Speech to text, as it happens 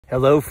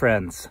Hello,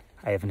 friends.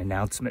 I have an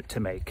announcement to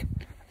make.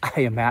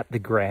 I am at the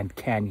Grand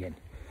Canyon,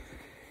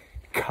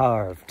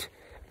 carved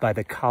by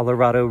the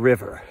Colorado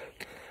River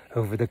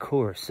over the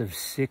course of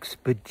 6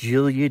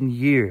 bajillion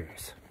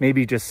years,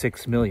 maybe just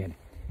 6 million.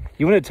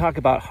 You want to talk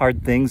about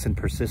hard things and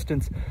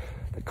persistence?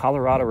 The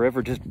Colorado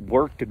River just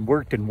worked and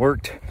worked and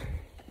worked.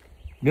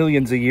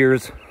 Millions of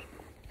years,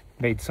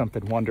 made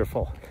something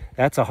wonderful.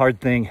 That's a hard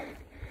thing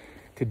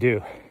to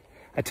do.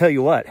 I tell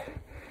you what,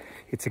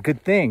 it's a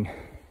good thing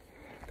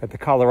that the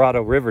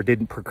Colorado River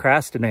didn't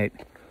procrastinate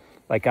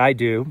like I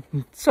do.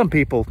 Some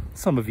people,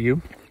 some of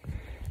you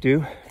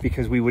do,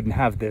 because we wouldn't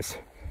have this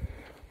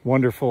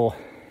wonderful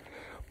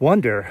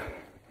wonder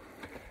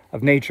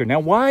of nature. Now,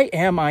 why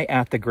am I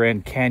at the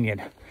Grand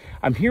Canyon?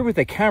 I'm here with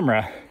a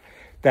camera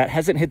that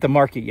hasn't hit the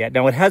market yet.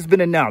 Now, it has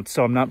been announced,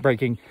 so I'm not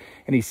breaking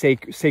any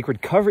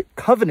sacred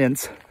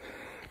covenants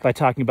by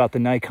talking about the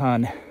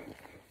Nikon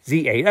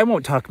Z8. I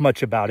won't talk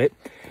much about it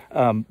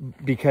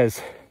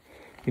because,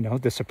 you know,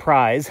 the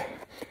surprise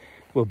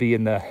will be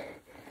in the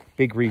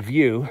big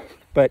review.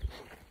 But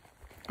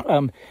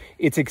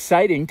it's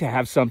exciting to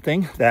have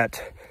something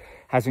that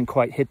hasn't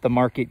quite hit the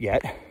market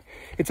yet.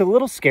 It's a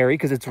little scary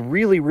because it's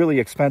really, really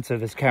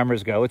expensive as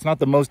cameras go. It's not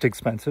the most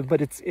expensive,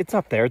 but it's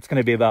up there. It's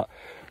going to be about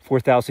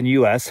 $4,000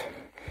 US.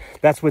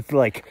 That's with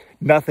like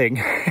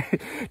nothing,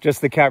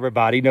 just the camera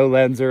body, no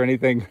lens or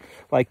anything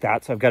like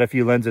that. So I've got a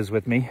few lenses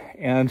with me,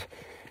 and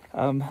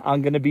I'm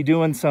going to be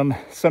doing some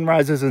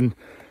sunrises and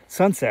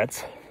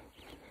sunsets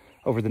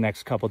over the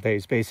next couple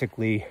days,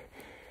 basically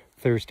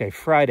Thursday,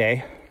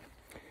 Friday,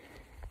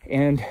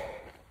 and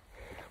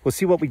we'll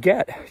see what we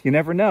get. You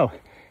never know.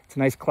 It's a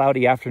nice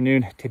cloudy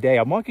afternoon today.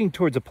 I'm walking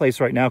towards a place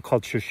right now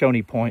called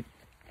Shoshone Point.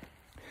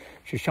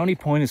 Shoshone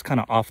Point is kind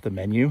of off the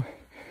menu.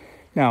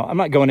 Now, I'm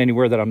not going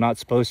anywhere that I'm not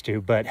supposed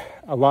to, but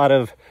a lot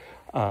of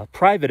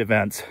private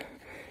events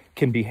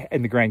can be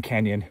in the Grand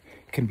Canyon,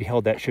 can be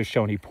held at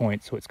Shoshone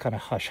Point, so it's kind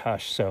of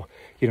hush-hush, so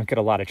you don't get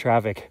a lot of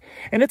traffic.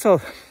 And it's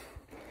a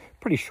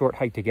pretty short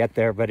hike to get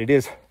there, but it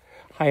is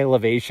high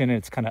elevation and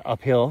it's kind of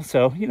uphill,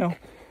 so you know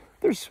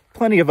there's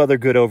plenty of other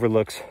good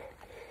overlooks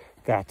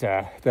that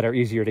are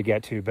easier to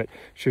get to, but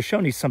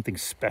Shoshone's something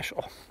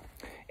special.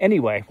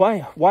 Anyway,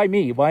 why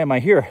me? Why am I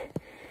here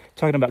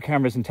talking about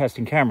cameras and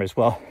testing cameras?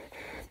 Well,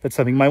 that's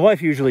something my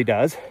wife usually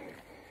does,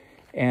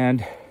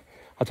 and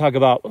I'll talk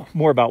about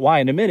more about why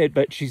in a minute,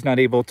 but she's not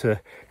able to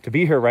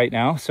be here right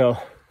now, so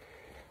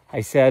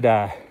I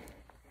said,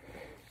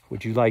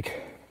 would you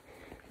like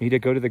me to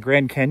go to the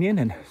Grand Canyon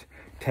and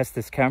test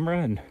this camera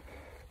and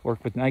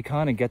work with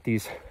Nikon and get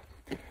these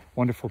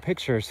wonderful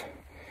pictures?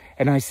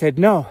 And I said,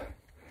 no,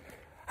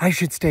 I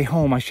should stay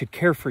home. I should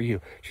care for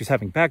you. She's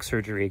having back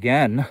surgery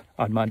again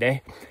on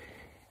Monday.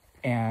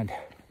 And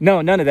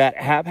no, none of that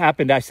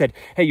happened. I said,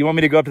 hey, you want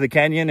me to go up to the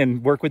canyon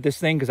and work with this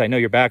thing? Because I know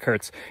your back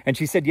hurts. And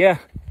she said, yeah,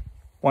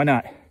 why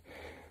not?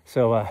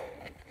 So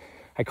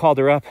I called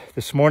her up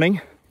this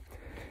morning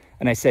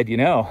and I said, you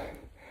know,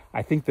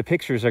 I think the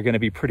pictures are going to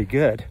be pretty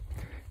good,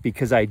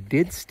 because I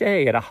did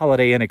stay at a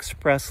Holiday Inn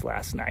Express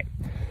last night.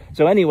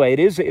 So anyway, it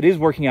is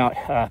working out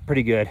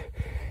pretty good.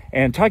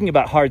 And talking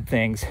about hard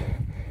things,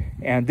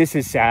 and this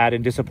is sad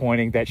and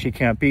disappointing that she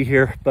can't be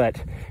here,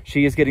 but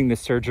she is getting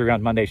this surgery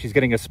on Monday. She's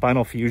getting a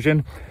spinal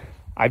fusion.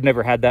 I've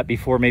never had that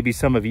before. Maybe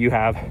some of you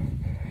have.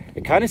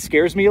 It kind of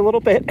scares me a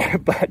little bit,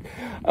 but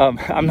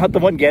I'm not the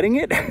one getting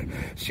it.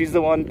 She's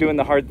the one doing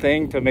the hard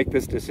thing to make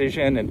this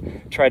decision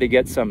and try to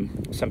get some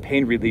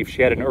pain relief.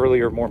 She had an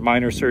earlier, more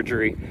minor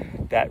surgery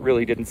that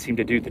really didn't seem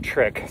to do the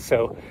trick.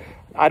 So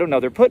I don't know.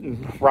 They're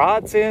putting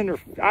rods in, or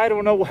I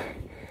don't know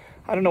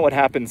what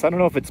happens. I don't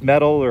know if it's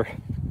metal or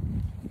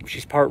if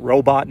she's part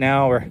robot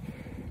now or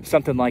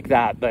something like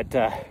that. But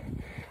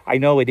I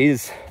know it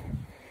is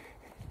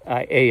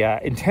a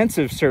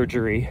intensive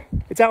surgery.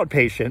 It's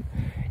outpatient.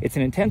 It's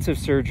an intensive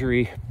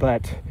surgery,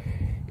 but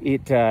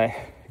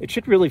it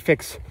should really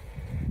fix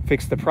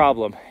the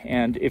problem.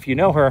 And if you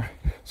know her,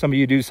 some of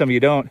you do, some of you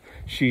don't,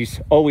 she's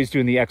always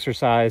doing the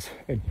exercise,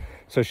 and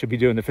so she'll be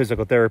doing the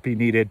physical therapy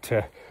needed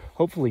to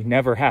hopefully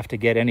never have to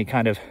get any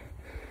kind of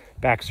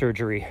back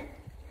surgery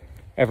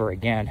ever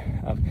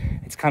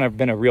again. It's kind of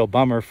been a real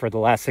bummer for the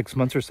last 6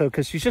 months or so,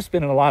 because she's just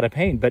been in a lot of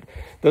pain. But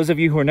those of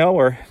you who know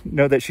her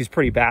know that she's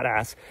pretty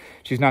badass.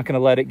 She's not going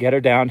to let it get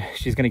her down.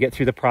 She's going to get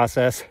through the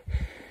process,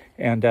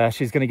 and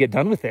she's going to get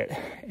done with it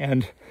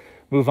and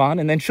move on.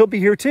 And then she'll be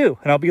here too.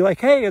 And I'll be like,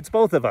 hey, it's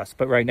both of us.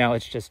 But right now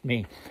it's just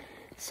me.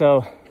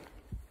 So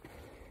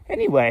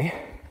anyway,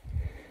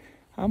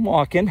 I'm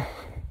walking.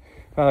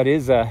 Well,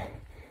 it's a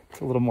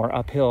little more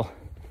uphill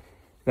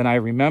than I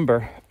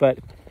remember, but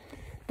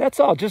that's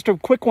all. Just a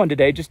quick one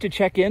today, just to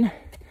check in,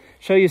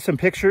 show you some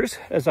pictures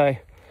as I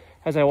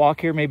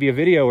walk here, maybe a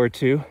video or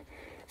two,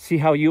 see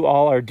how you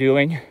all are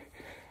doing.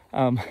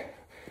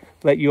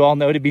 Let you all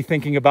know to be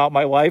thinking about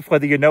my wife,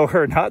 whether you know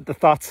her or not. The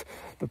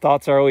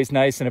thoughts are always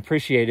nice and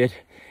appreciated.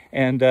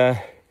 And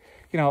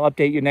you know, I'll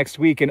update you next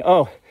week. And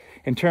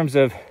in terms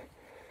of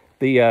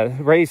the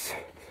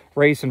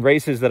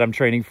races that I'm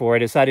training for, I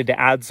decided to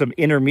add some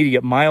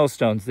intermediate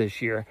milestones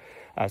this year,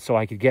 so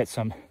I could get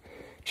some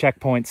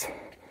checkpoints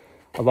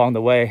along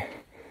the way.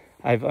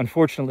 I've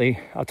unfortunately,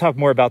 I'll talk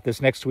more about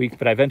this next week,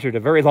 but I've entered a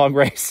very long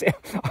race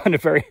on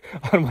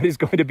what is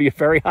going to be a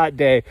very hot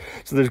day.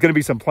 So there's going to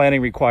be some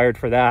planning required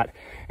for that.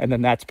 And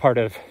then that's part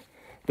of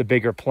the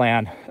bigger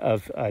plan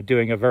of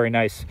doing a very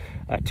nice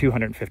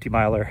 250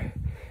 miler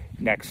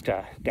next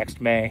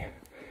May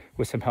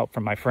with some help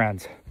from my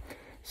friends.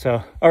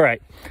 So, all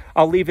right,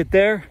 I'll leave it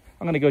there.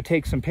 I'm going to go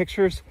take some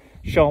pictures,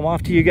 show them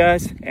off to you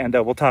guys, and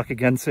we'll talk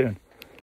again soon.